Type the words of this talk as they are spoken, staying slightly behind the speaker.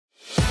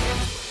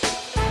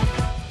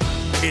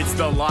It's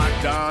the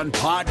Locked On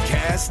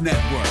Podcast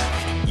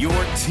Network, your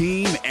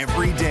team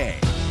every day.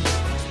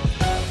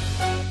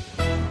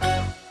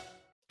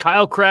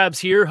 Kyle Krabs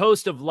here,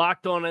 host of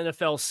Locked On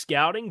NFL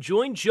Scouting.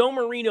 Join Joe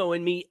Marino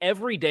and me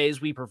every day as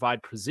we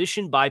provide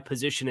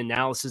position-by-position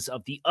analysis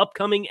of the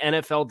upcoming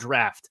NFL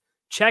Draft.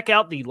 Check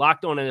out the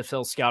Locked On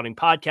NFL Scouting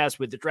podcast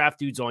with the Draft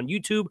Dudes on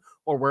YouTube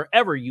or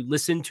wherever you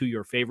listen to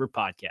your favorite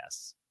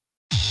podcasts.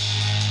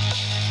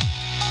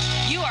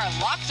 You are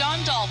Locked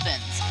On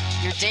Dolphins,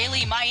 your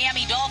daily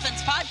Miami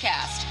Dolphins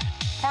podcast,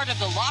 part of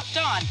the Locked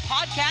On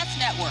Podcast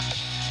Network,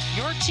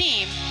 your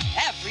team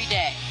every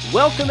day.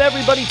 Welcome,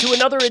 everybody, to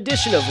another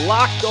edition of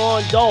Locked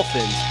On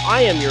Dolphins.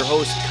 I am your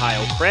host,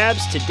 Kyle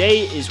Krabs.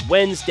 Today is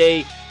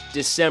Wednesday,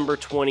 December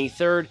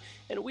 23rd,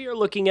 and we are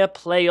looking at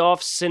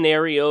playoff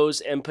scenarios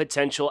and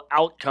potential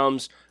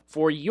outcomes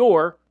for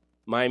your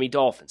Miami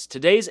Dolphins.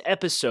 Today's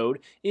episode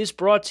is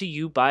brought to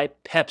you by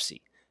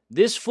Pepsi.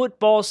 This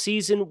football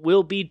season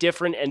will be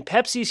different, and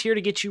Pepsi's here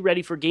to get you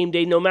ready for game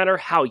day no matter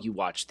how you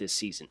watch this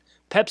season.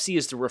 Pepsi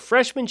is the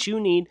refreshment you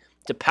need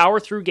to power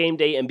through game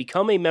day and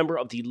become a member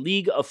of the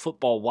League of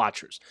Football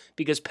Watchers.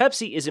 Because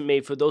Pepsi isn't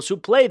made for those who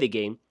play the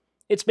game,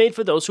 it's made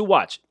for those who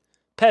watch it.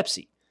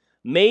 Pepsi,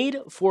 made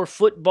for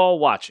football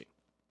watching.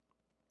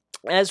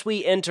 As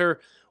we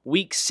enter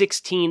Week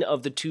 16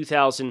 of the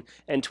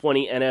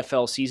 2020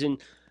 NFL season,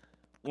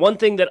 one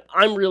thing that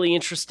I'm really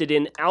interested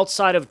in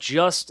outside of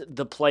just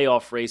the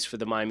playoff race for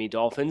the Miami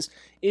Dolphins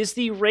is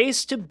the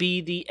race to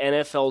be the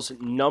NFL's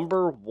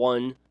number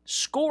one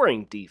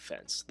scoring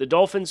defense. The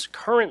Dolphins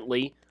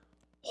currently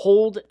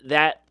hold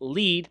that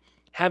lead,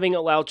 having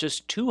allowed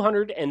just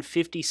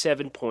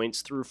 257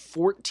 points through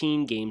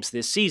 14 games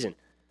this season.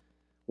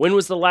 When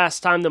was the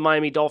last time the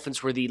Miami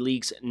Dolphins were the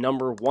league's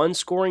number one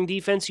scoring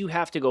defense? You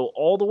have to go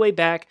all the way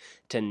back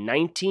to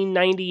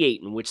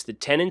 1998, in which the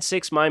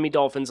 10-6 Miami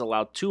Dolphins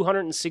allowed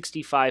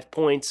 265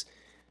 points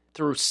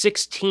through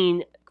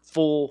 16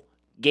 full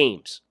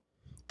games.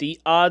 The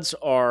odds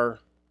are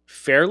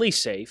fairly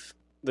safe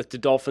that the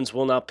Dolphins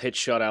will not pitch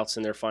shutouts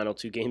in their final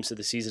two games of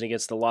the season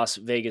against the Las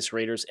Vegas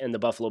Raiders and the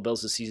Buffalo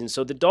Bills this season.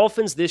 So the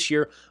Dolphins this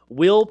year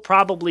will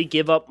probably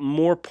give up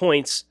more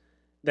points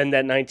than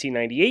that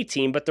 1998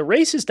 team, but the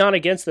race is not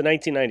against the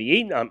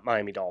 1998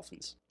 Miami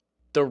Dolphins.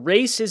 The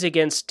race is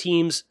against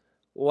teams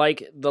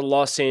like the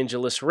Los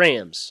Angeles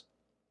Rams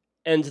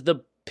and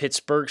the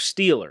Pittsburgh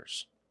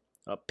Steelers.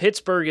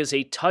 Pittsburgh is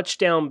a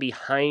touchdown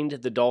behind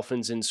the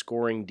Dolphins in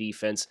scoring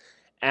defense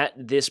at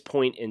this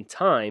point in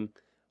time,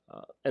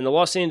 and the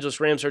Los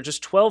Angeles Rams are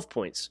just 12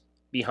 points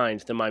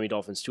behind the Miami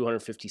Dolphins,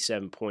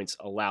 257 points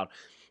allowed.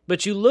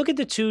 But you look at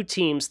the two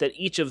teams that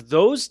each of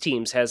those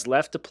teams has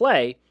left to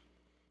play,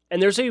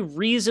 and there's a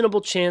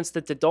reasonable chance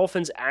that the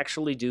Dolphins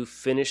actually do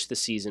finish the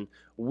season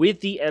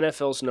with the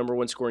NFL's number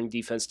one scoring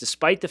defense,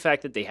 despite the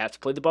fact that they have to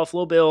play the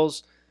Buffalo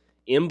Bills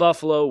in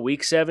Buffalo,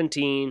 Week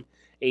 17,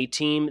 a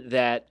team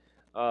that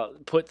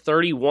put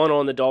 31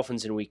 on the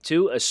Dolphins in Week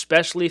 2,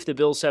 especially if the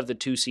Bills have the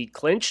 2-seed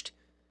clinched.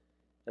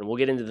 And we'll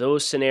get into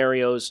those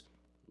scenarios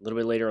a little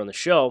bit later on the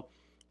show,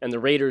 and the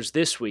Raiders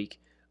this week,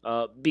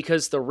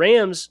 because the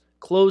Rams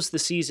closed the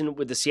season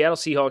with the Seattle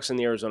Seahawks and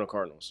the Arizona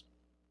Cardinals.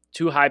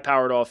 Two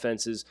high-powered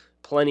offenses,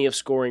 plenty of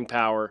scoring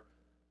power,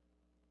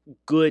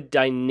 good,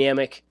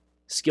 dynamic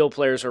skill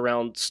players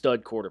around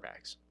stud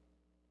quarterbacks.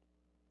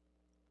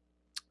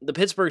 The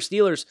Pittsburgh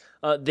Steelers,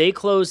 they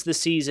closed the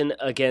season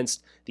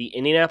against the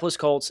Indianapolis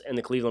Colts and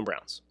the Cleveland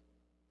Browns.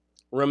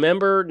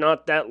 Remember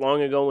not that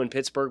long ago when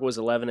Pittsburgh was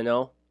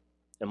 11-0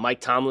 and Mike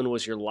Tomlin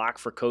was your lock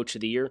for Coach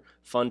of the Year?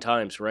 Fun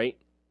times, right?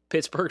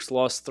 Pittsburgh's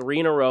lost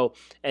 3 in a row,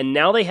 and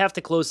now they have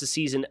to close the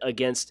season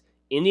against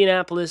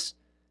Indianapolis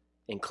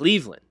and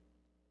Cleveland.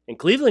 And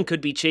Cleveland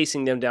could be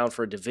chasing them down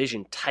for a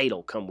division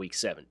title come Week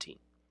 17.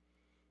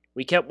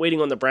 We kept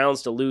waiting on the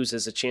Browns to lose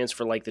as a chance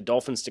for the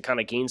Dolphins to kind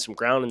of gain some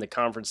ground in the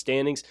conference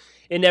standings.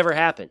 It never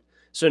happened.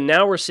 So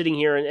now we're sitting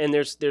here and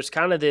there's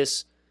kind of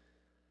this,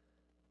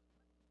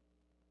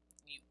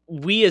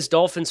 we as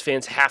Dolphins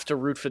fans have to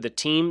root for the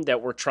team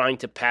that we're trying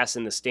to pass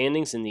in the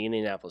standings in the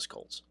Indianapolis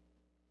Colts.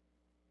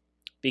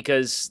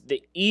 Because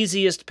the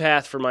easiest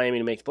path for Miami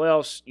to make the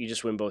playoffs, you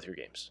just win both your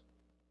games.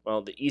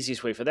 Well, the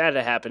easiest way for that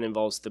to happen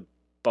involves the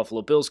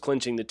Buffalo Bills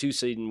clinching the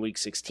 2-seed in Week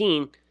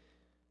 16,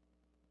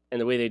 and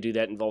the way they do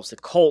that involves the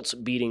Colts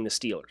beating the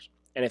Steelers.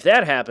 And if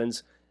that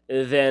happens,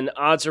 then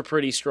odds are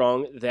pretty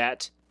strong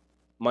that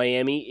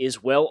Miami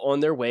is well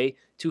on their way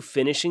to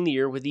finishing the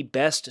year with the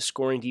best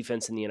scoring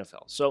defense in the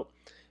NFL. So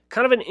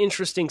kind of an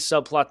interesting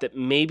subplot that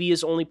maybe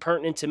is only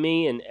pertinent to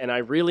me, and I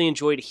really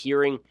enjoyed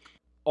hearing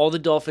all the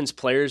Dolphins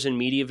players and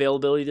media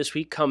availability this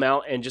week come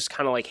out and just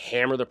kind of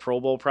hammer the Pro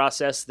Bowl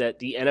process that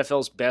the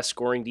NFL's best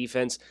scoring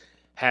defense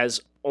has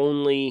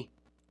only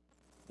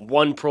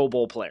one Pro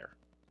Bowl player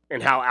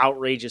and how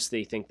outrageous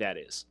they think that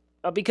is.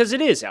 Because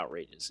it is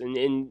outrageous.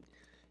 And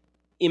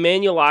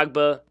Emmanuel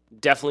Ogbah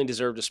definitely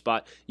deserved a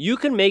spot. You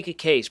can make a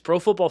case. Pro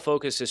Football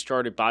Focus has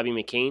charted Bobby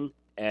McCain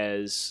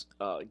as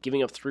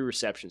giving up 3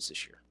 receptions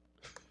this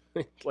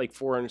year.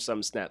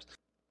 400-some snaps.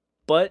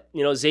 But,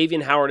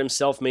 Xavier Howard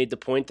himself made the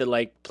point that,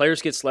 like,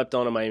 players get slept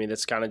on in Miami.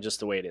 That's kind of just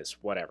the way it is.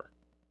 Whatever.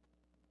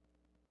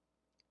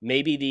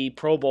 Maybe the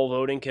Pro Bowl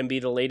voting can be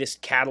the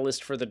latest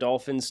catalyst for the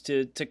Dolphins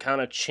to kind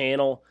of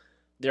channel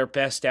their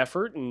best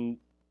effort and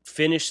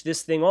finish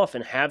this thing off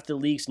and have the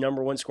league's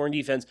number one scoring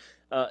defense.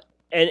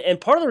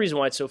 And part of the reason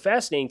why it's so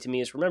fascinating to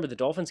me is, remember, the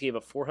Dolphins gave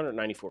up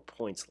 494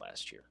 points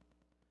last year.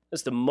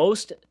 That's the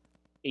most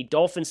a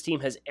Dolphins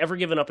team has ever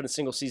given up in a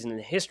single season in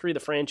the history of the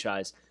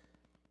franchise.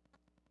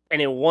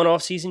 And in one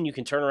offseason, you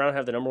can turn around and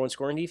have the number one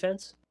scoring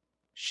defense?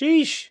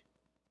 Sheesh.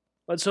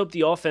 Let's hope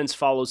the offense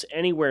follows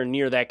anywhere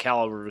near that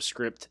caliber of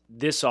script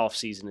this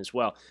offseason as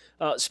well.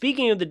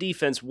 Speaking of the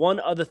defense, one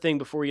other thing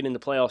before we get into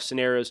playoff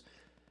scenarios.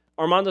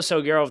 Armando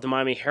Salguero of the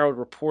Miami Herald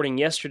reporting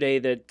yesterday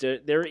that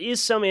there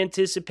is some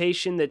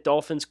anticipation that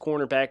Dolphins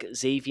cornerback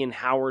Xavier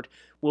Howard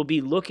will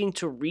be looking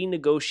to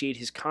renegotiate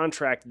his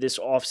contract this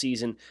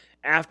offseason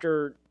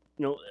after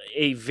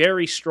a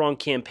very strong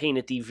campaign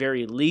at the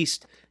very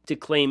least to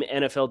claim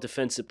NFL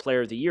Defensive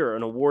Player of the Year,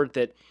 an award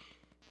that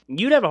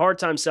you'd have a hard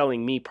time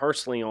selling me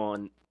personally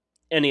on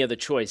any other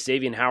choice.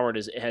 Xavier Howard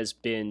has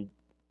been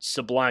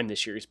sublime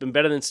this year. He's been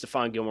better than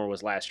Stephon Gilmore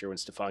was last year when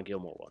Stephon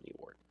Gilmore won the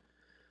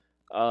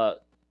award.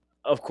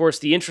 Of course,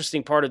 the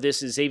interesting part of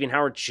this is Xavier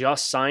Howard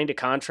just signed a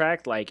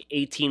contract like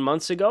 18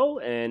 months ago,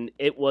 and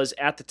it was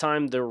at the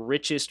time the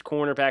richest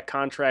cornerback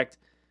contract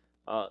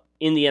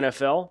in the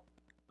NFL.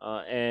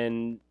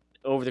 And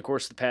over the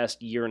course of the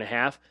past year and a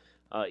half,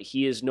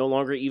 he is no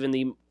longer even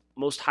the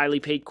most highly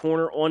paid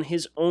corner on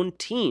his own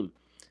team.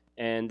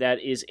 And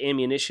that is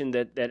ammunition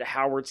that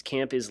Howard's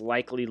camp is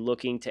likely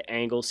looking to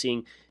angle,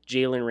 seeing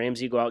Jalen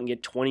Ramsey go out and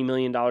get $20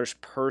 million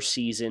per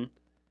season.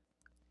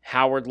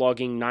 Howard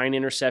logging 9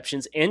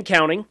 interceptions and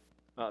counting.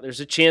 There's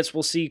a chance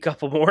we'll see a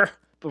couple more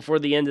before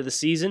the end of the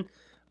season.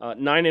 9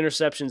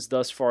 interceptions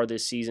thus far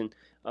this season.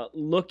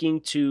 Looking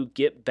to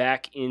get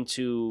back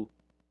into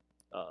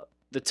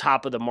the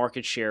top of the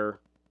market share,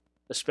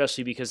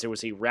 especially because there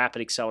was a rapid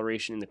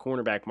acceleration in the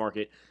cornerback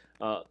market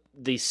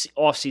the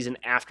offseason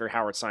after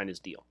Howard signed his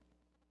deal.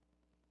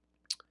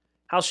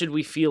 How should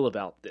we feel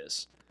about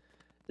this?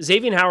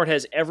 Xavier Howard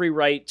has every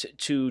right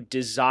to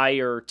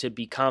desire to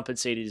be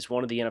compensated as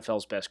one of the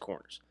NFL's best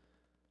corners.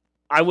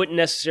 I wouldn't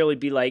necessarily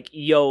be like,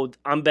 yo,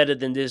 I'm better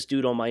than this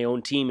dude on my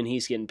own team and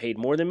he's getting paid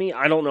more than me.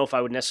 I don't know if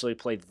I would necessarily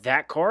play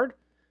that card.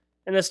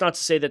 And that's not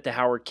to say that the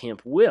Howard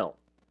camp will.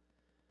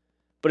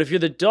 But if you're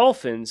the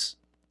Dolphins,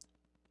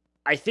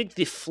 I think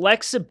the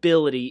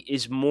flexibility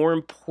is more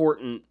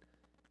important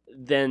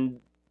than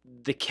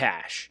the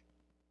cash.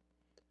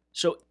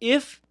 So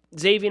if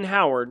Xavier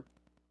Howard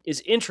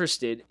is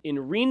interested in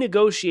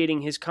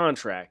renegotiating his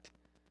contract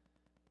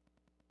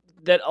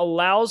that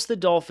allows the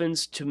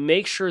Dolphins to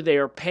make sure they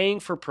are paying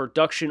for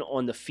production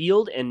on the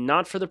field and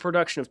not for the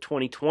production of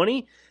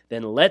 2020,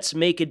 then let's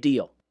make a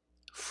deal.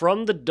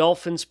 From the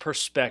Dolphins'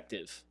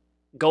 perspective,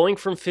 going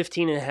from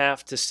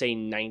 $15.5 to, say,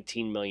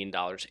 $19 million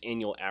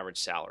annual average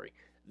salary,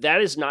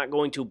 that is not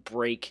going to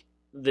break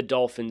the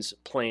Dolphins'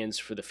 plans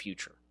for the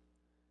future.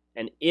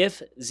 And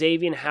if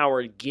Xavier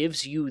Howard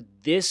gives you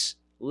this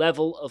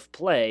level of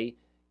play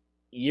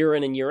year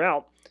in and year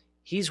out,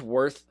 he's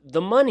worth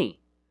the money.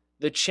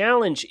 The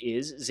challenge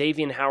is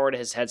Xavier Howard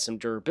has had some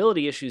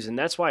durability issues, and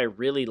that's why I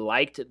really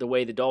liked the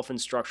way the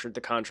Dolphins structured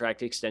the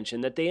contract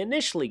extension that they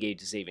initially gave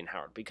to Xavier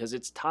Howard, because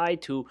it's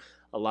tied to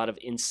a lot of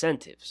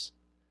incentives.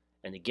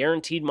 And the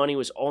guaranteed money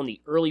was all in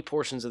the early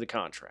portions of the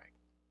contract.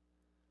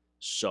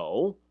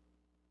 So,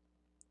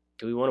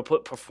 do we want to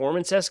put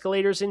performance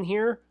escalators in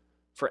here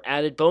for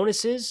added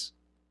bonuses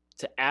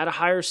to add a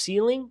higher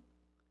ceiling?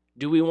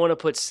 Do we want to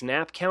put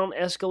snap count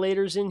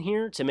escalators in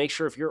here to make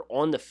sure if you're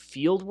on the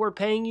field, we're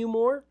paying you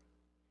more?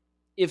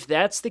 If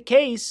that's the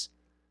case,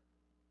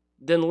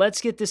 then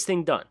let's get this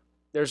thing done.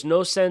 There's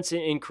no sense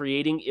in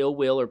creating ill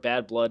will or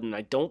bad blood, and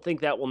I don't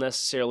think that will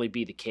necessarily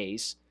be the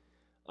case.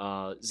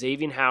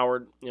 Xavier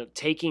Howard,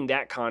 taking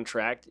that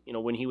contract,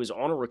 when he was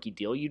on a rookie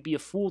deal, you'd be a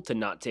fool to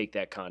not take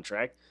that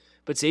contract.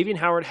 But Xavier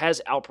Howard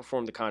has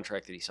outperformed the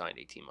contract that he signed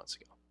 18 months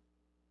ago.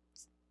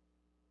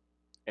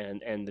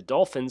 And the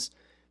Dolphins,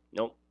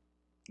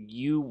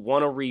 you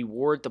want to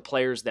reward the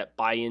players that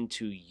buy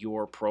into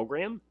your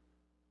program.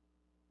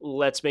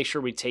 Let's make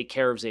sure we take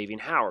care of Xavier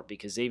Howard,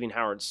 because Xavier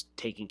Howard's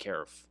taking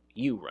care of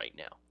you right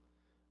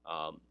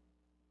now.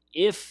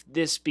 If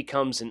this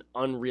becomes an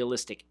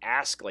unrealistic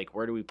ask, like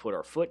where do we put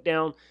our foot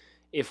down?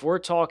 If we're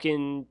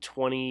talking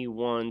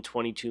 $21,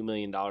 $22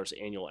 million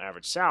annual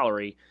average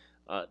salary,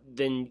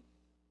 then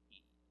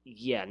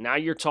yeah, now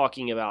you're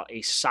talking about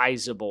a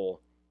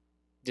sizable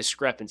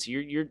discrepancy.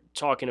 You're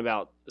talking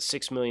about a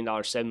 $6 million,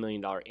 $7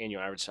 million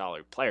annual average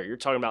salary player. You're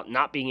talking about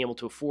not being able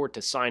to afford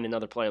to sign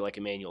another player like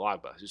Emmanuel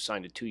Ogbah, who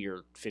signed a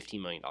 2-year,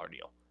 $15 million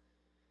deal.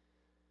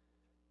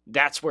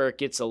 That's where it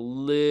gets a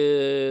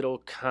little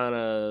kind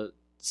of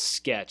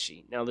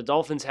sketchy. Now, the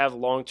Dolphins have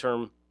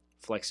long-term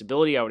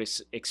flexibility. I would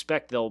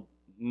expect they'll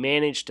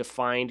manage to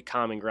find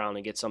common ground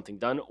and get something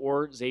done,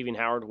 or Xavier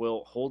Howard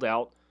will hold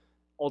out,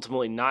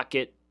 ultimately not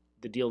get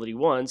the deal that he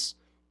wants,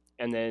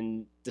 and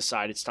then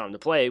decide it's time to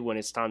play when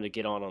it's time to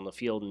get on the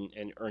field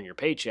and earn your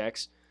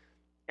paychecks,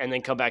 and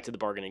then come back to the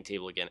bargaining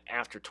table again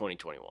after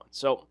 2021.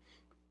 So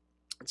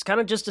it's kind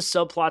of just a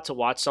subplot to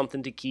watch,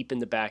 something to keep in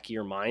the back of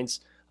your minds.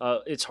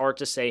 It's hard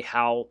to say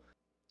how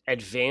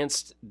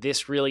advanced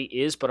this really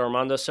is, but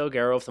Armando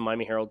Salguero of the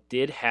Miami Herald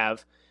did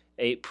have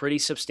a pretty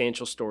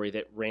substantial story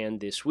that ran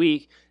this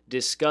week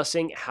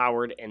discussing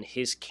Howard and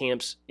his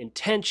camp's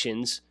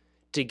intentions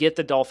to get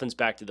the Dolphins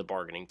back to the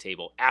bargaining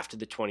table after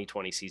the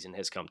 2020 season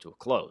has come to a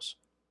close.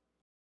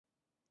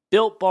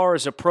 Built Bar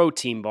is a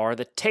protein bar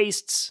that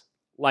tastes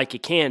like a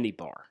candy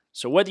bar.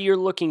 So whether you're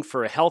looking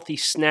for a healthy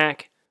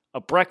snack, a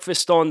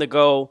breakfast on the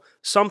go,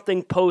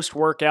 something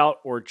post-workout,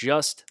 or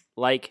just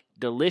like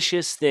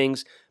delicious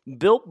things,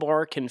 Built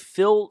Bar can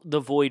fill the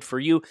void for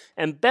you.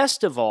 And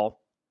best of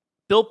all,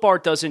 Built Bar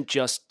doesn't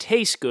just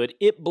taste good,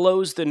 it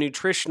blows the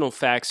nutritional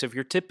facts of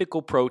your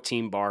typical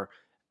protein bar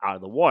out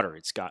of the water.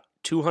 It's got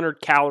 200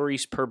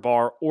 calories per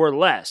bar or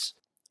less,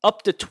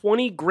 up to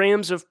 20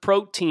 grams of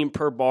protein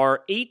per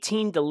bar,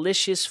 18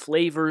 delicious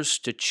flavors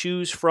to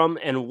choose from,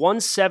 and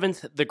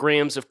 1/7 the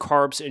grams of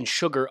carbs and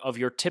sugar of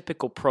your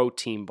typical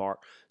protein bar.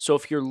 So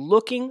if you're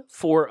looking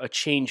for a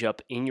change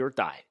up in your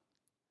diet,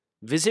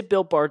 visit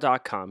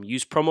BuiltBar.com,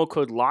 use promo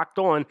code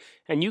LOCKEDON,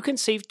 and you can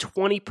save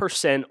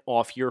 20%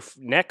 off your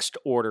next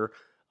order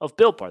of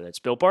Built Bar. That's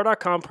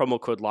BuiltBar.com, promo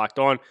code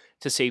LOCKEDON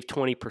to save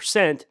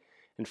 20%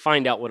 and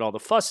find out what all the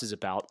fuss is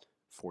about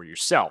for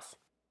yourself.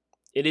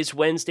 It is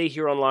Wednesday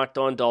here on Locked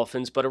On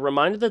Dolphins, but a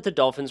reminder that the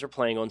Dolphins are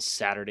playing on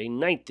Saturday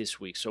night this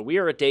week. So we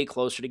are a day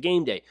closer to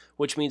game day,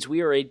 which means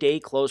we are a day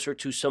closer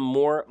to some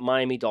more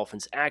Miami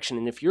Dolphins action.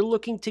 And if you're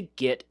looking to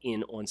get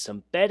in on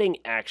some betting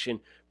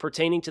action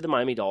pertaining to the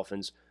Miami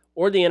Dolphins,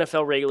 or the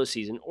NFL regular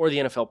season, or the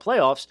NFL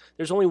playoffs,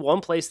 there's only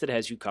one place that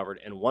has you covered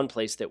and one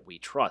place that we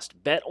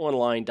trust,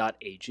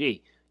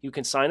 betonline.ag. You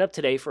can sign up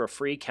today for a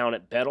free account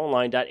at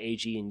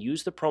betonline.ag and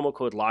use the promo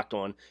code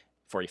LOCKEDON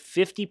for a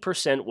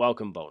 50%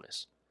 welcome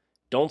bonus.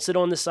 Don't sit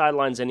on the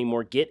sidelines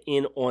anymore. Get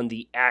in on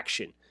the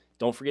action.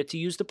 Don't forget to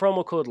use the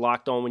promo code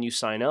LOCKEDON when you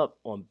sign up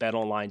on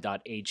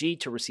betonline.ag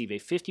to receive a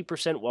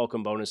 50%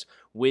 welcome bonus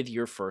with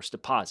your first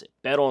deposit.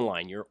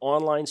 BetOnline, your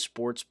online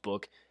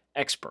sportsbook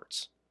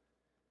experts.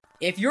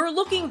 If you're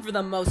looking for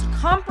the most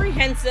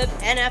comprehensive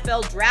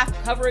NFL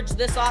draft coverage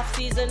this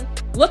offseason,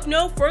 look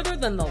no further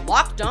than the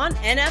Locked On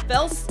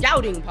NFL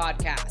Scouting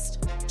Podcast.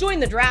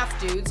 Join the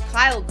draft dudes,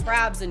 Kyle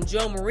Krabs and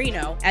Joe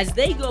Marino, as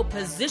they go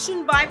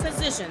position by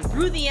position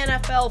through the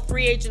NFL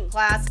free agent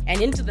class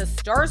and into the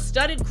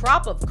star-studded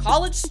crop of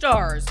college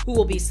stars who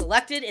will be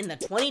selected in the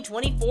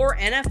 2024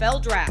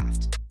 NFL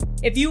Draft.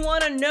 If you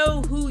want to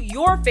know who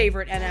your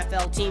favorite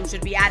NFL team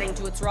should be adding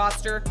to its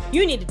roster,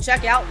 you need to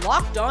check out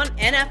Locked On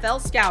NFL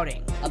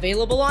Scouting,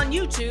 available on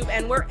YouTube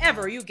and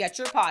wherever you get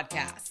your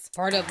podcasts.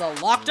 Part of the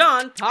Locked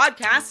On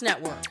Podcast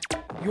Network,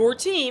 your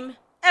team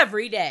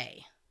every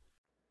day.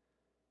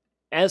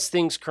 As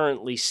things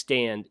currently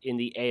stand in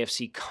the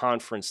AFC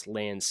conference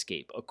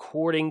landscape,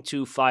 according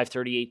to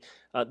 538,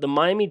 the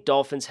Miami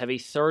Dolphins have a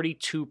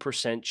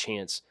 32%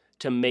 chance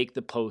to make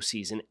the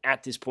postseason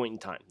at this point in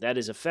time. That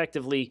is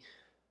effectively,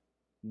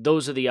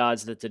 those are the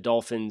odds that the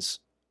Dolphins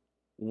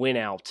win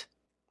out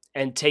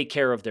and take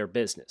care of their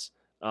business.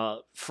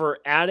 For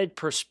added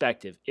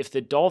perspective, if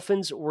the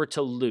Dolphins were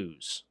to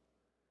lose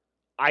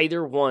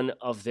either one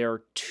of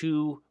their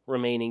two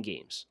remaining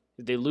games,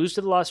 if they lose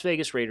to the Las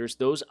Vegas Raiders,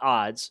 those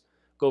odds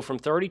go from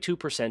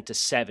 32% to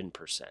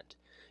 7%.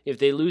 If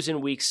they lose in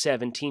Week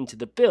 17 to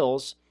the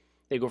Bills,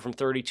 they go from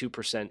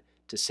 32%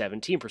 to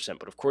 17%.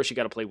 But of course, you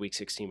got to play Week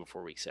 16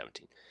 before Week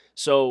 17.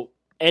 So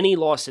any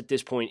loss at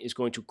this point is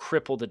going to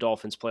cripple the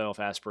Dolphins' playoff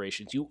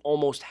aspirations. You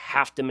almost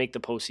have to make the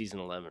postseason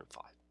 11-5.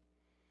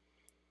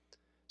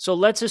 So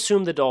let's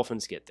assume the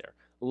Dolphins get there.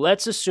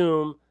 Let's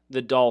assume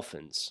the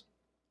Dolphins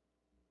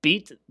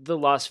beat the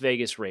Las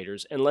Vegas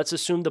Raiders, and let's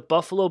assume the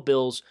Buffalo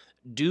Bills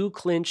do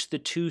clinch the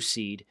 2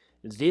 seed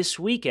this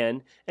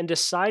weekend and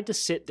decide to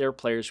sit their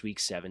players Week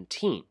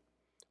 17.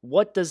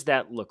 What does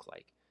that look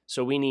like?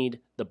 So we need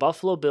the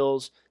Buffalo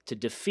Bills to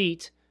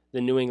defeat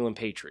the New England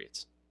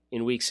Patriots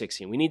in Week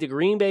 16. We need the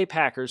Green Bay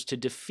Packers to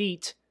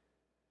defeat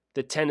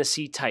the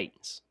Tennessee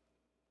Titans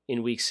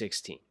in Week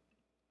 16.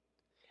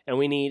 And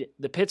we need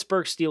the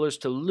Pittsburgh Steelers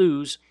to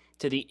lose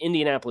to the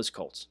Indianapolis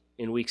Colts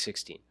in Week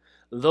 16.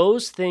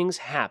 Those things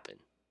happen.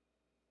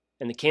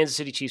 And the Kansas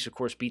City Chiefs, of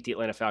course, beat the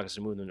Atlanta Falcons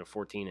to move them to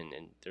 14,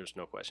 and there's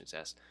no questions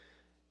asked.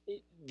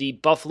 The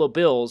Buffalo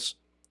Bills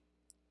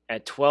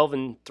at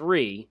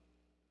 12-3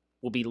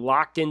 will be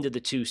locked into the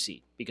 2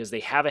 seed because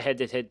they have a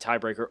head-to-head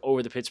tiebreaker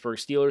over the Pittsburgh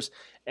Steelers,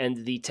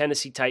 and the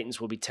Tennessee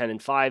Titans will be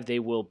 10-5. They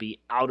will be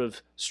out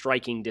of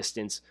striking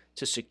distance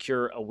to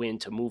secure a win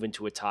to move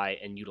into a tie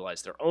and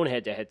utilize their own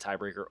head-to-head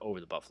tiebreaker over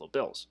the Buffalo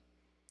Bills.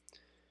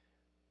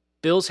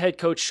 Bills head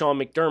coach Sean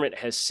McDermott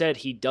has said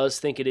he does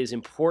think it is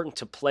important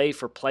to play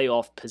for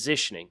playoff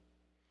positioning.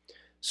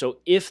 So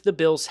if the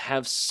Bills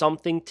have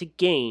something to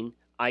gain,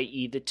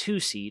 i.e. the 2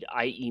 seed,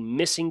 i.e.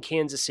 missing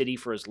Kansas City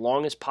for as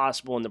long as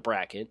possible in the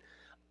bracket,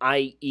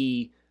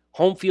 i.e.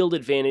 home field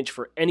advantage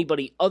for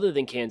anybody other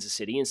than Kansas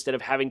City instead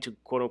of having to,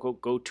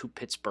 quote-unquote, go to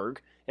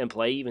Pittsburgh and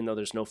play, even though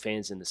there's no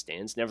fans in the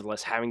stands.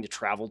 Nevertheless, having to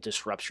travel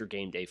disrupts your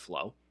game day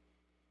flow.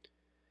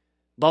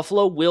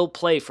 Buffalo will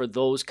play for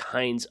those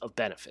kinds of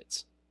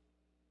benefits.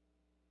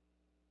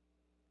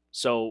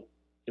 So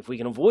if we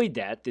can avoid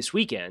that this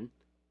weekend,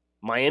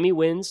 Miami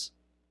wins,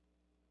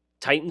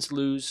 Titans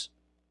lose,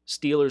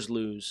 Steelers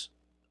lose,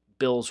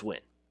 Bills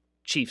win,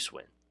 Chiefs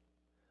win.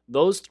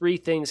 Those three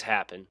things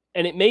happen,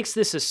 and it makes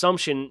this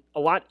assumption a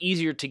lot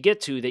easier to get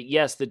to that,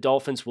 yes, the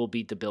Dolphins will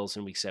beat the Bills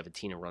in Week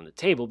 17 and run the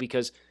table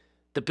because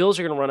the Bills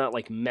are going to run out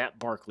like Matt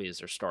Barkley as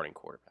their starting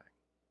quarterback.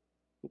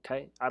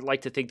 Okay? I'd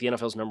like to think the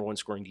NFL's number one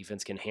scoring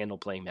defense can handle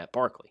playing Matt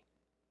Barkley.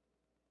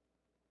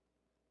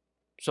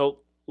 So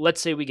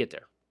let's say we get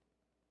there.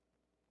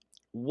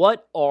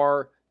 What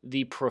are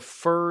the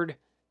preferred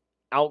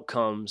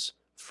outcomes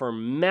for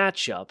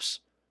matchups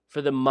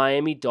for the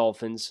Miami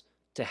Dolphins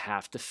to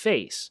have to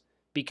face?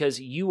 Because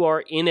you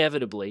are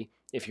inevitably,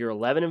 if you're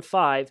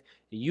 11-5,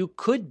 you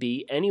could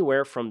be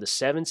anywhere from the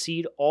 7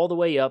 seed all the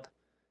way up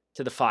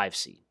to the 5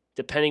 seed,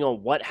 depending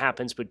on what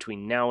happens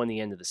between now and the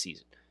end of the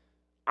season.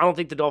 I don't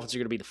think the Dolphins are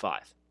going to be the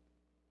 5.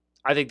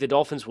 I think the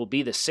Dolphins will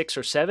be the 6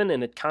 or 7,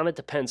 and it kind of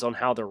depends on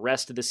how the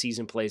rest of the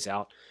season plays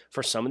out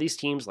for some of these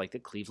teams like the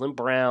Cleveland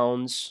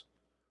Browns,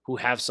 who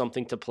have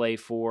something to play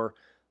for,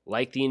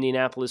 like the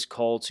Indianapolis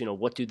Colts.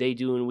 What do they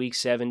do in Week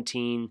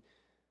 17?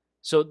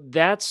 So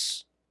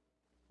that's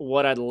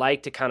what I'd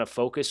like to kind of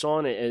focus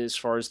on as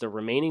far as the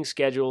remaining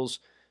schedules,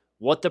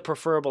 what the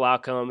preferable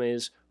outcome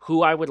is,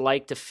 who I would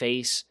like to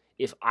face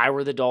if I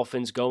were the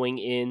Dolphins going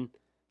in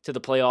to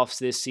the playoffs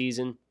this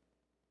season.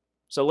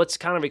 So let's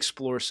kind of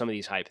explore some of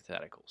these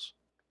hypotheticals.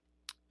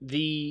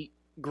 The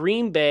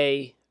Green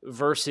Bay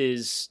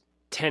versus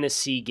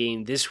Tennessee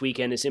game this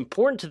weekend is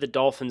important to the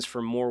Dolphins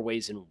for more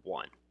ways than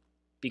one.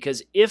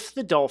 Because if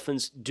the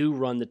Dolphins do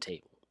run the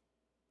table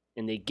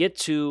and they get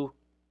to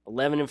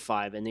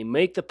 11-5 and they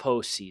make the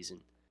postseason,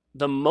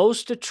 the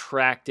most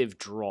attractive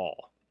draw,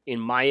 in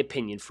my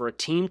opinion, for a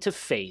team to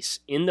face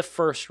in the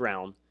first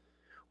round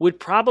would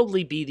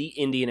probably be the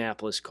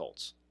Indianapolis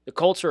Colts. The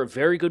Colts are a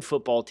very good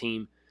football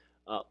team.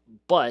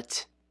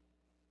 But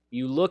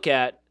you look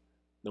at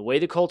the way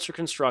the Colts are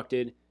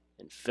constructed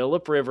and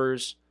Phillip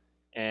Rivers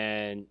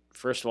and,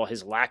 first of all,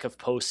 his lack of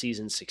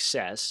postseason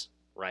success,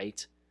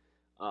 right?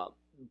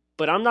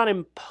 But I'm not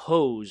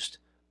imposed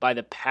by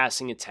the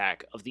passing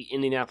attack of the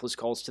Indianapolis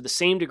Colts to the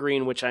same degree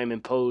in which I am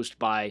imposed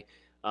by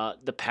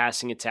the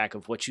passing attack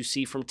of what you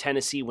see from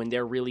Tennessee when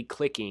they're really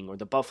clicking, or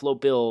the Buffalo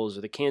Bills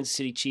or the Kansas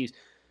City Chiefs.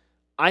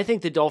 I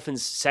think the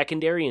Dolphins'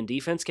 secondary and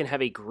defense can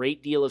have a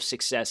great deal of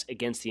success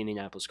against the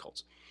Indianapolis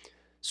Colts.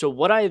 So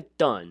what I've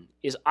done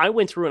is I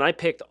went through and I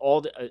picked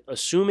all the,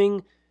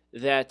 assuming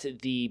that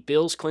the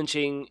Bills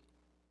clinching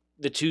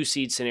the 2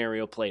 seed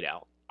scenario played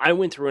out, I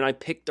went through and I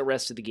picked the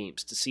rest of the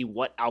games to see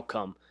what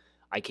outcome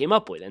I came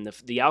up with. And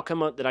the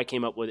outcome that I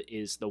came up with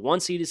is the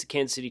 1 seed is the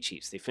Kansas City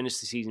Chiefs. They finished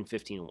the season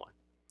 15-1.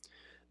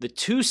 The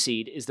 2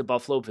 seed is the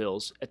Buffalo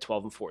Bills at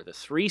 12-4. The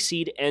 3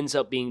 seed ends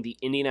up being the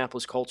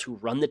Indianapolis Colts, who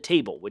run the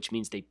table, which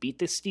means they beat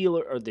the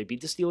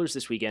Steelers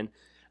this weekend,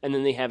 and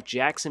then they have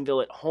Jacksonville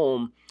at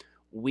home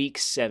Week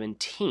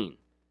 17.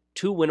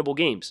 2 winnable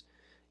games.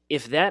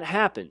 If that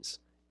happens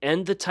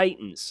and the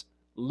Titans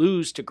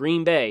lose to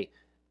Green Bay,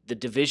 the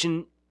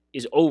division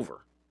is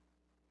over.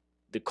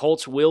 The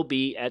Colts will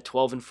be at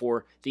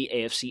 12-4, the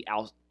AFC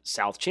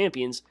South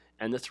champions,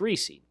 and the 3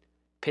 seed.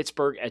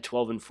 Pittsburgh at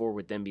 12-4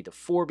 would then be the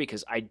 4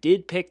 because I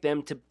did pick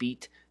them to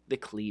beat the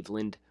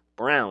Cleveland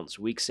Browns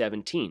Week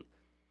 17.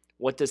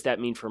 What does that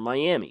mean for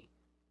Miami?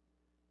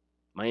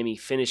 Miami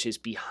finishes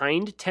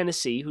behind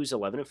Tennessee, who's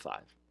 11-5.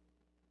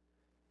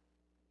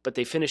 But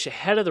they finish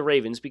ahead of the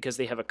Ravens because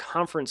they have a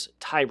conference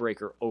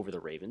tiebreaker over the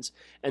Ravens.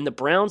 And the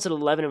Browns at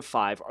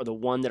 11-5 are the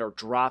one that are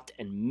dropped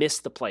and miss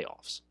the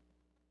playoffs.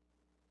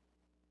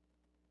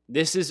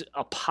 This is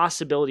a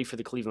possibility for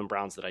the Cleveland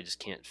Browns that I just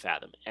can't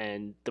fathom.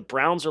 And the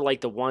Browns are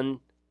like the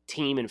one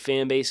team and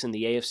fan base in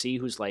the AFC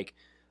who's like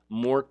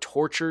more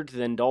tortured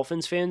than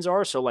Dolphins fans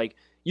are. So like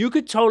you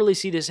could totally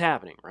see this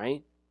happening,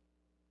 right?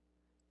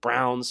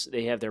 Browns,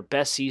 they have their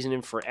best season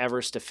in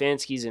forever.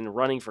 Stefanski's in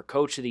running for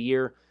Coach of the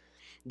Year.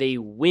 They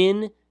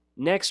win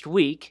next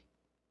week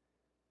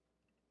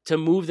to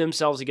move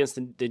themselves against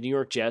the New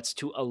York Jets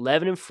to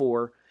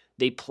 11-4.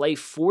 They play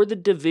for the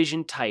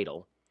division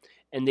title,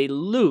 and they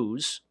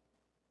lose,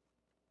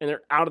 and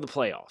they're out of the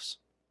playoffs.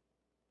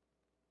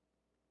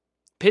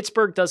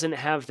 Pittsburgh doesn't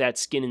have that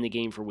skin in the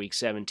game for Week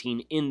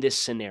 17 in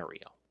this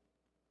scenario.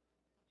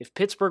 If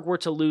Pittsburgh were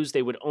to lose,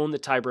 they would own the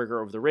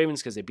tiebreaker over the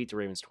Ravens because they beat the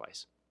Ravens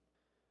twice.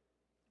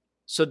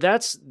 So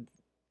that's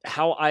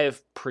how I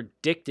have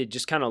predicted,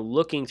 just kind of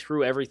looking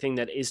through everything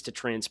that is to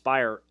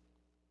transpire,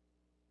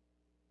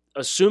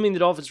 assuming the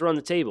Dolphins run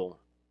the table,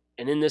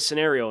 and in this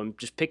scenario, I'm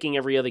just picking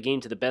every other game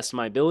to the best of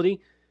my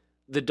ability,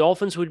 the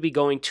Dolphins would be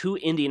going to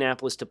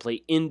Indianapolis to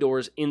play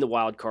indoors in the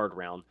wild card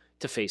round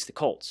to face the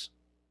Colts.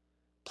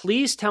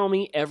 Please tell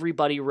me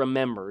everybody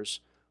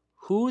remembers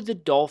who the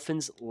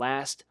Dolphins'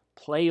 last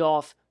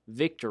playoff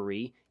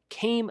victory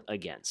came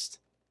against?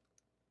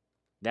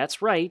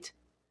 That's right,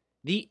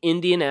 the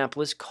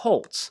Indianapolis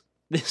Colts.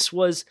 This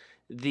was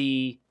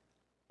the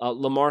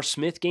Lamar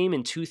Smith game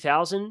in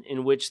 2000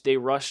 in which they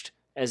rushed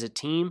as a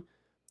team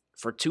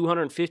for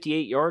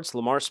 258 yards.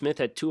 Lamar Smith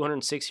had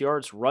 206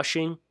 yards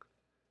rushing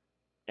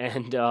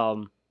and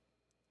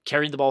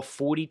carried the ball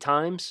 40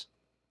 times.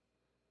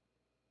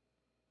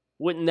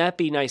 Wouldn't that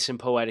be nice and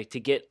poetic to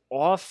get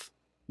off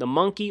the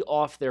monkey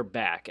off their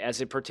back as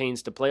it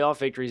pertains to playoff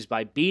victories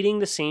by beating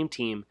the same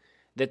team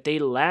that they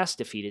last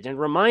defeated? And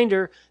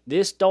reminder,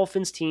 this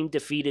Dolphins team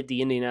defeated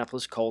the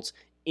Indianapolis Colts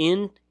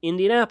in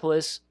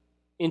Indianapolis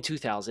in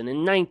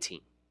 2019.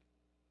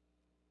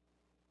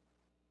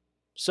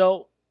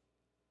 So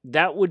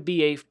that would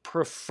be a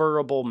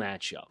preferable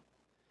matchup.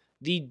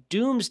 The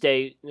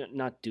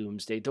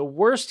the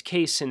worst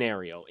case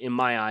scenario in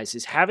my eyes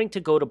is having to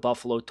go to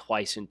Buffalo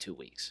twice in 2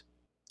 weeks.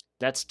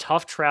 That's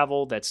tough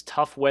travel. That's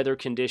tough weather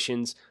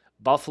conditions.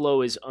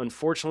 Buffalo is,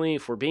 unfortunately,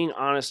 if we're being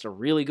honest, a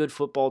really good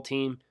football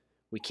team.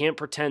 We can't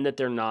pretend that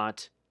they're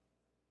not.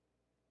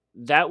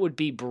 That would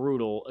be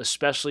brutal,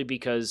 especially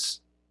because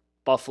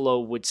Buffalo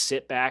would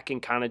sit back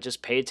and kind of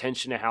just pay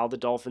attention to how the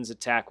Dolphins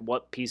attack,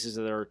 what pieces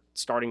of their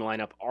starting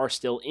lineup are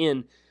still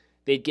in.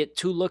 They'd get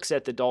 2 looks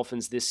at the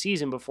Dolphins this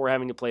season before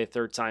having to play a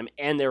third time,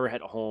 and they're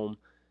at home,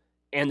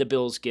 and the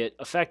Bills get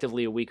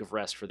effectively a week of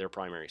rest for their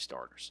primary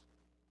starters.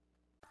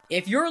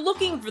 If you're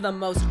looking for the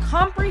most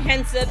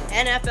comprehensive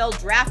NFL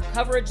draft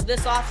coverage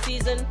this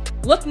offseason,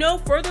 look no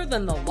further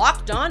than the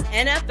Locked On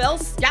NFL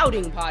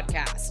Scouting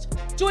Podcast.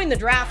 Join the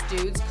draft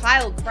dudes,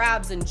 Kyle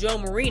Krabs and Joe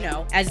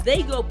Marino, as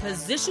they go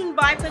position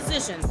by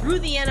position through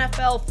the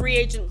NFL free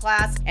agent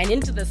class and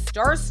into the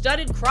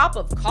star-studded crop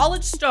of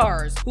college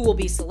stars who will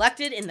be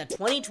selected in the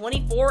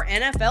 2024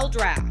 NFL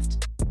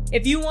Draft.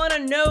 If you want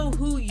to know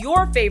who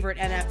your favorite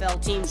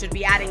NFL team should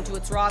be adding to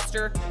its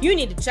roster, you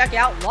need to check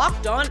out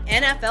Locked On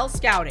NFL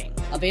Scouting,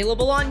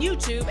 available on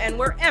YouTube and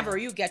wherever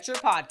you get your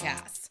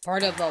podcasts.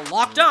 Part of the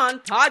Locked On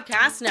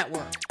Podcast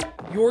Network,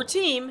 your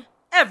team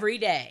every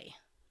day.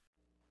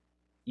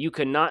 You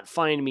cannot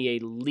find me a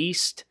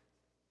least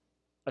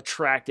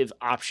attractive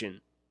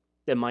option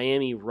than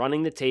Miami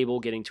running the table,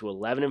 getting to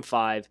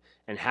 11-5,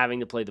 and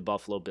having to play the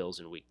Buffalo Bills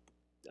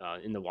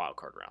in the wild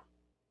card round.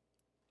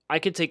 I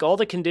could take all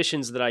the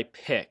conditions that I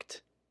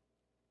picked,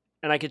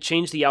 and I could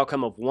change the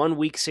outcome of one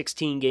Week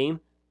 16 game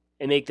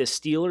and make the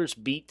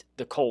Steelers beat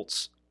the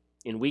Colts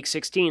in Week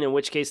 16, in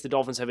which case the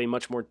Dolphins have a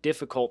much more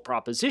difficult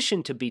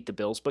proposition to beat the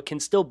Bills, but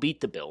can still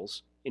beat the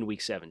Bills in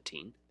Week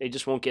 17. They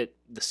just won't get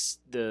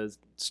the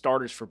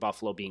starters for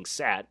Buffalo being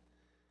sat.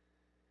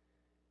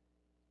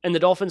 And the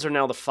Dolphins are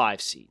now the 5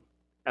 seed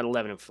at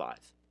 11-5.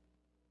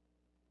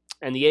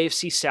 And the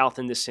AFC South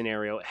in this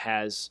scenario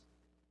has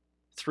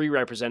 3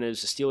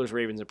 representatives, the Steelers,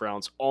 Ravens, and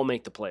Browns, all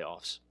make the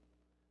playoffs.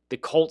 The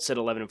Colts at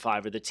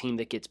 11-5 are the team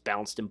that gets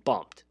bounced and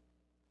bumped.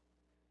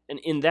 And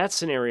in that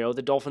scenario,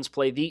 the Dolphins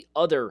play the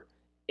other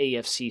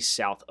AFC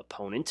South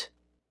opponent,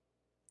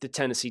 the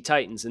Tennessee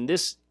Titans. And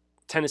this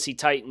Tennessee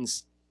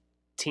Titans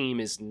team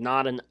is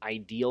not an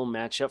ideal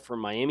matchup for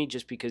Miami,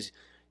 just because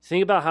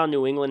think about how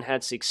New England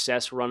had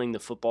success running the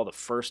football the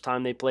first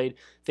time they played.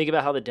 Think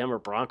about how the Denver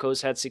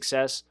Broncos had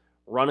success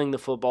running the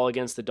football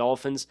against the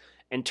Dolphins,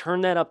 and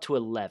turn that up to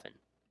 11.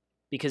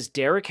 Because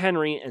Derrick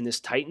Henry and this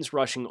Titans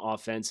rushing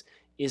offense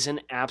is an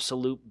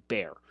absolute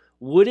bear.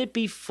 Would it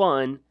be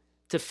fun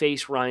to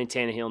face Ryan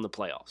Tannehill in the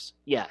playoffs?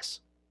 Yes.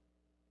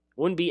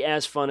 Wouldn't be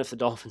as fun if the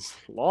Dolphins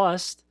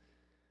lost.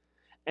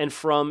 And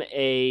from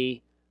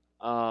a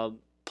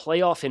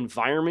playoff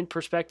environment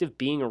perspective,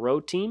 being a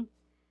road team,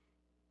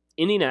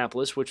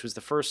 Indianapolis, which was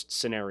the first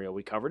scenario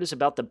we covered, is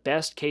about the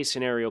best case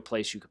scenario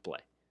place you could play.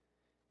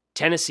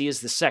 Tennessee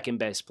is the second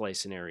best play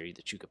scenario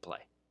that you could play.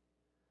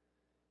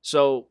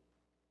 So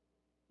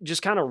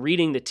just kind of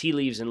reading the tea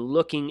leaves and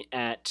looking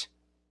at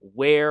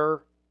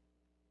where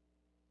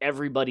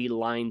everybody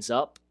lines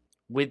up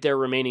with their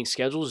remaining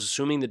schedules,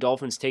 assuming the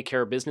Dolphins take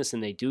care of business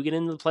and they do get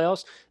into the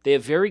playoffs, they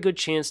have very good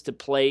chance to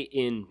play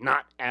in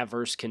not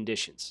adverse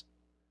conditions.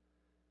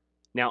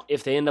 Now,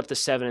 if they end up the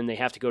 7 and they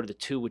have to go to the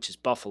 2, which is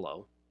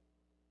Buffalo,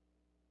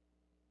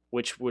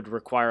 which would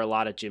require a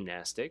lot of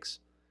gymnastics,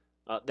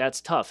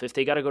 that's tough. If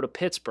they got to go to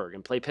Pittsburgh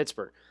and play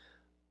Pittsburgh,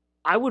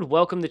 I would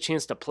welcome the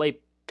chance to play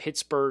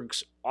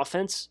Pittsburgh's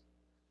offense,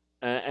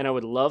 and I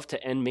would love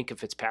to end Minkah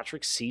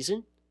Fitzpatrick's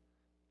season.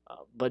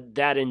 But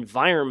that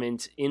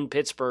environment in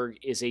Pittsburgh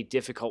is a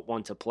difficult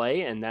one to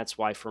play, and that's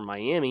why for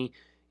Miami,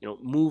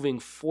 moving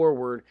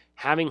forward,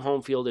 having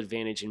home field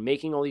advantage and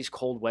making all these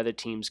cold weather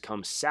teams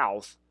come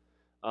south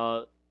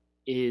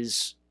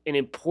is an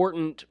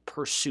important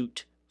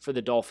pursuit for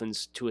the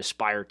Dolphins to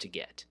aspire to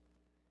get,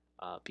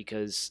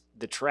 because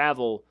the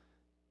travel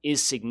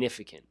is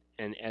significant.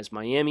 And as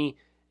Miami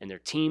and their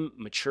team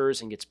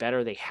matures and gets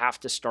better, they have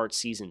to start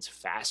seasons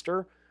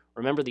faster.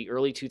 Remember the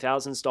early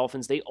 2000s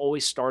Dolphins, they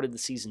always started the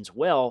seasons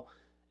well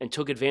and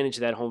took advantage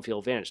of that home field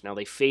advantage. Now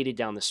they faded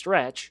down the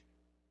stretch,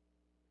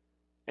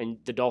 and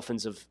the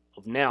Dolphins of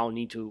now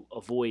need to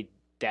avoid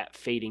that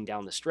fading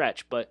down the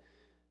stretch. But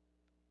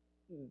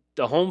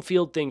the home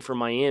field thing for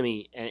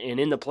Miami and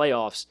in the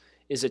playoffs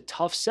is a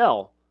tough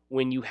sell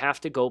when you have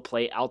to go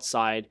play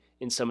outside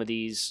in some of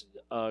these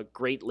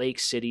Great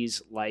Lakes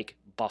cities like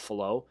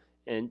Buffalo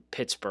and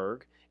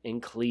Pittsburgh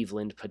and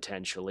Cleveland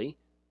potentially.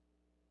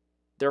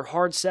 They're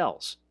hard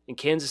sells. In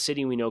Kansas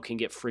City, we know, can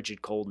get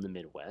frigid cold in the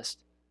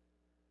Midwest.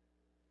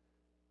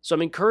 So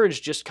I'm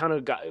encouraged just kind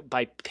of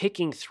by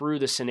picking through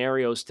the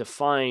scenarios to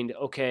find,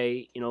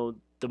 okay,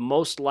 the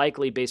most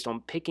likely based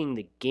on picking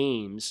the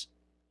games,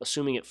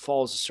 assuming it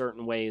falls a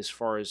certain way as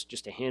far as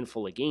just a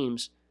handful of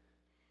games,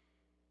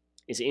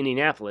 is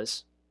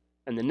Indianapolis,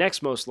 and the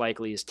next most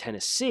likely is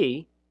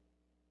Tennessee.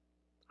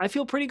 I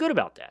feel pretty good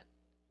about that.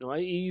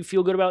 You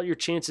feel good about your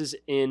chances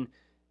in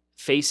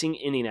facing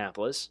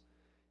Indianapolis.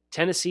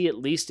 Tennessee, at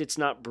least it's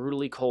not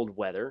brutally cold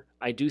weather.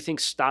 I do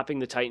think stopping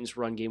the Titans'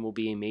 run game will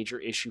be a major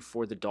issue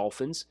for the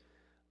Dolphins.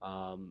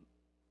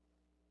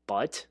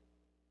 But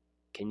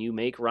can you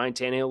make Ryan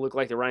Tannehill look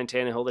like the Ryan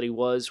Tannehill that he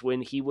was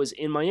when he was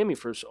in Miami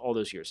for all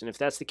those years? And if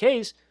that's the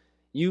case,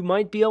 you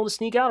might be able to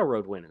sneak out a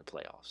road win in the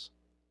playoffs.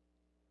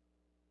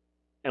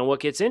 And what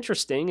gets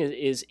interesting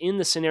is in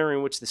the scenario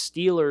in which the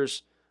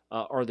Steelers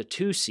are the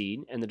 2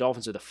 seed and the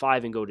Dolphins are the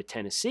 5 and go to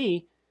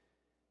Tennessee,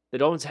 the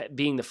Dolphins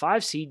being the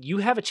 5 seed, you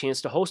have a chance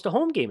to host a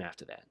home game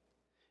after that.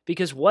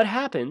 Because what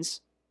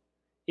happens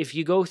if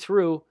you go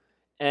through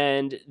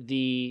and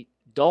the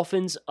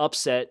Dolphins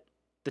upset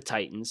the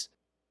Titans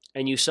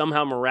and you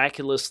somehow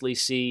miraculously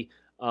see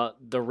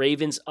the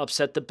Ravens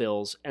upset the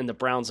Bills and the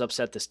Browns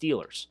upset the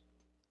Steelers?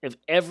 If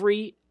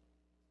every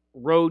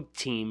road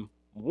team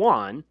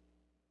won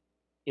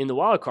in the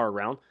wildcard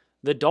round,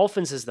 the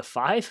Dolphins as the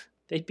 5,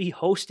 they'd be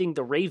hosting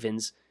the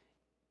Ravens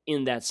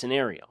in that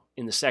scenario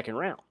in the second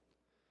round.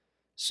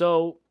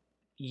 So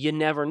you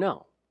never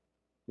know.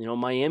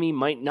 Miami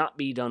might not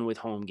be done with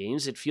home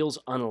games. It feels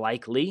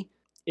unlikely.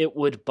 It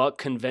would buck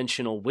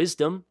conventional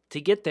wisdom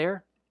to get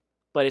there,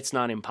 but it's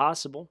not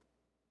impossible.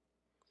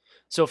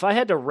 So if I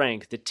had to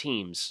rank the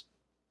teams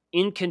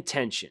in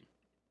contention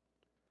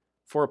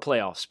for a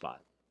playoff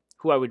spot,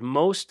 who I would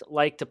most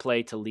like to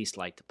play to least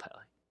like to play,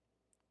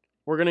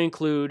 we're going to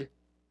include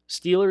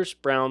Steelers,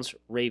 Browns,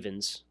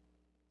 Ravens,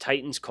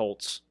 Titans,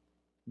 Colts,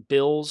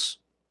 Bills,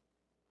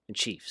 and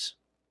Chiefs.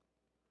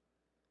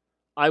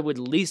 I would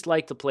least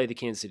like to play the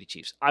Kansas City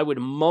Chiefs. I would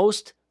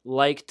most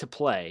like to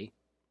play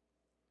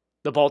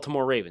the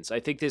Baltimore Ravens. I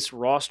think this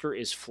roster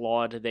is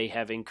flawed. They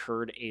have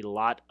incurred a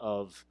lot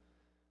of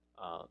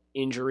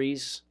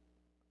injuries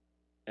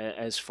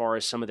as far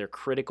as some of their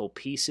critical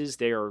pieces.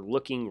 They are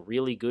looking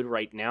really good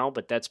right now,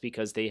 but that's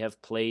because they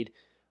have played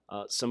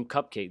some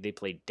cupcake. They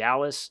played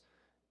Dallas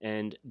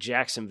and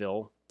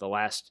Jacksonville the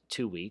last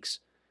 2 weeks.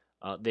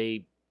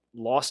 They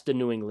lost to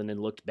New England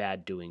and looked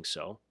bad doing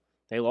so.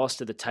 They lost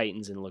to the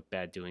Titans and looked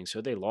bad doing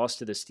so. They lost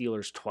to the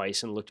Steelers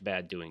twice and looked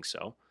bad doing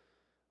so.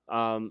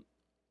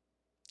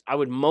 I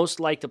would most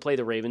like to play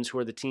the Ravens, who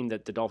are the team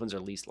that the Dolphins are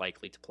least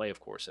likely to play, of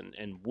course,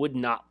 and would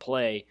not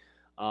play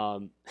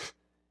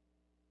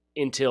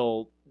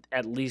until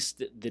at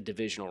least the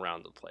divisional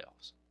round of the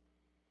playoffs.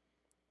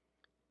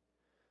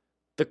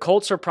 The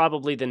Colts are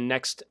probably the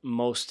next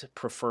most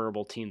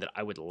preferable team that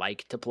I would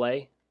like to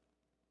play,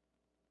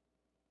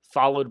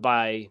 followed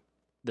by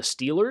the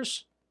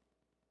Steelers,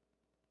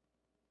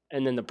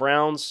 and then the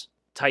Browns,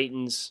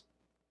 Titans,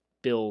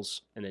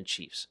 Bills, and then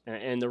Chiefs.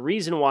 And the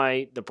reason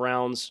why the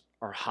Browns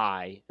are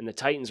high and the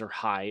Titans are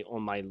high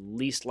on my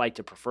least like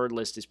to preferred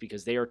list is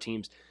because they are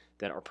teams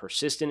that are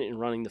persistent in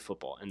running the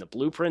football. And the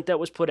blueprint that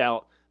was put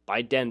out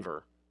by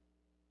Denver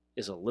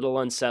is a little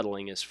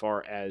unsettling as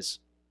far as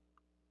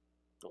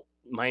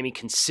Miami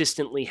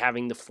consistently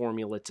having the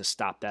formula to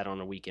stop that on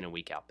a week in and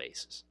week out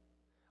basis.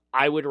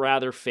 I would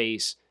rather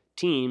face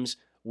teams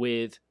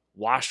with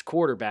washed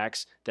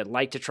quarterbacks that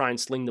like to try and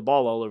sling the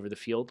ball all over the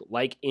field,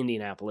 like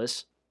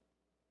Indianapolis,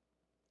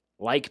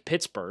 like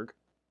Pittsburgh,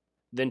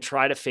 than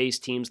try to face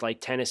teams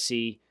like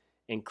Tennessee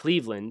and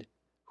Cleveland,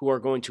 who are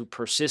going to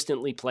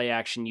persistently play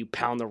action, you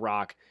pound the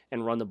rock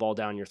and run the ball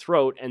down your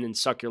throat, and then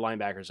suck your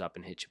linebackers up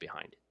and hit you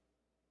behind it.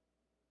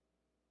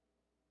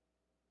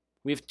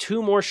 We have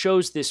 2 more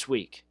shows this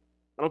week.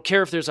 I don't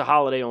care if there's a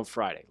holiday on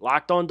Friday.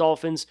 Locked On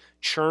Dolphins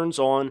churns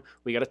on.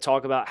 We got to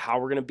talk about how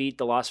we're going to beat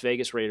the Las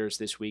Vegas Raiders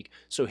this week.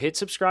 So hit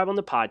subscribe on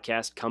the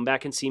podcast. Come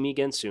back and see me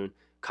again soon.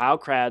 Kyle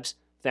Krabs,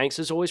 thanks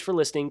as always for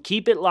listening.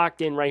 Keep it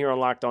locked in right here on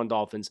Locked On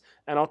Dolphins,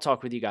 and I'll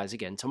talk with you guys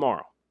again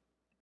tomorrow.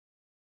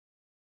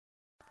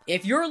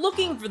 If you're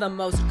looking for the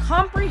most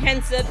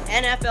comprehensive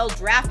NFL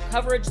draft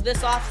coverage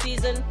this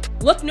offseason,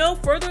 look no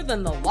further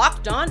than the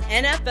Locked On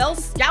NFL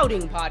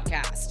Scouting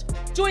Podcast.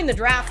 Join the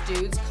draft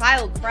dudes,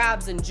 Kyle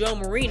Krabs and Joe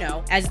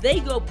Marino, as they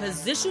go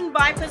position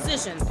by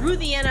position through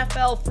the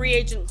NFL free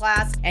agent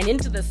class and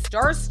into the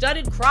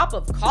star-studded crop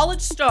of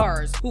college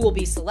stars who will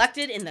be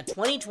selected in the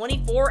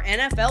 2024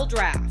 NFL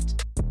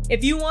Draft.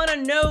 If you want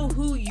to know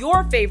who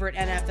your favorite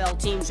NFL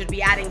team should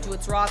be adding to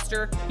its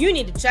roster, you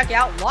need to check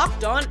out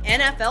Locked On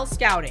NFL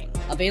Scouting,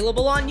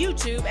 available on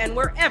YouTube and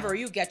wherever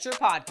you get your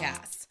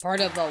podcasts. Part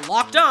of the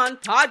Locked On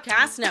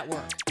Podcast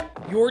Network,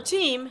 your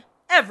team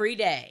every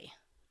day.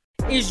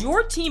 Is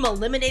your team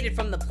eliminated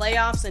from the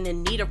playoffs and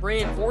in need of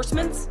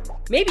reinforcements?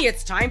 Maybe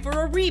it's time for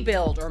a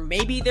rebuild, or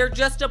maybe they're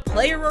just a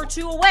player or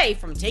two away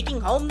from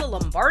taking home the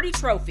Lombardi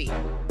Trophy.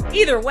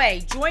 Either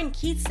way, join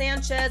Keith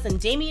Sanchez and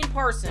Damian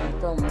Parson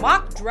for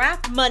Mock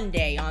Draft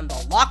Monday on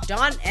the Locked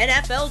On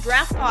NFL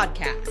Draft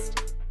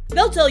Podcast.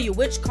 They'll tell you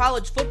which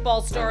college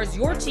football stars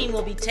your team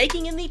will be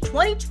taking in the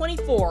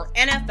 2024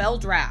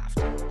 NFL Draft.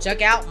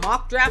 Check out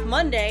Mock Draft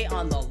Monday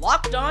on the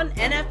Locked On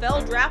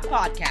NFL Draft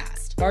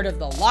Podcast, part of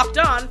the Locked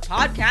On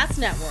Podcast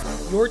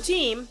Network. Your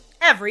team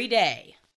every day.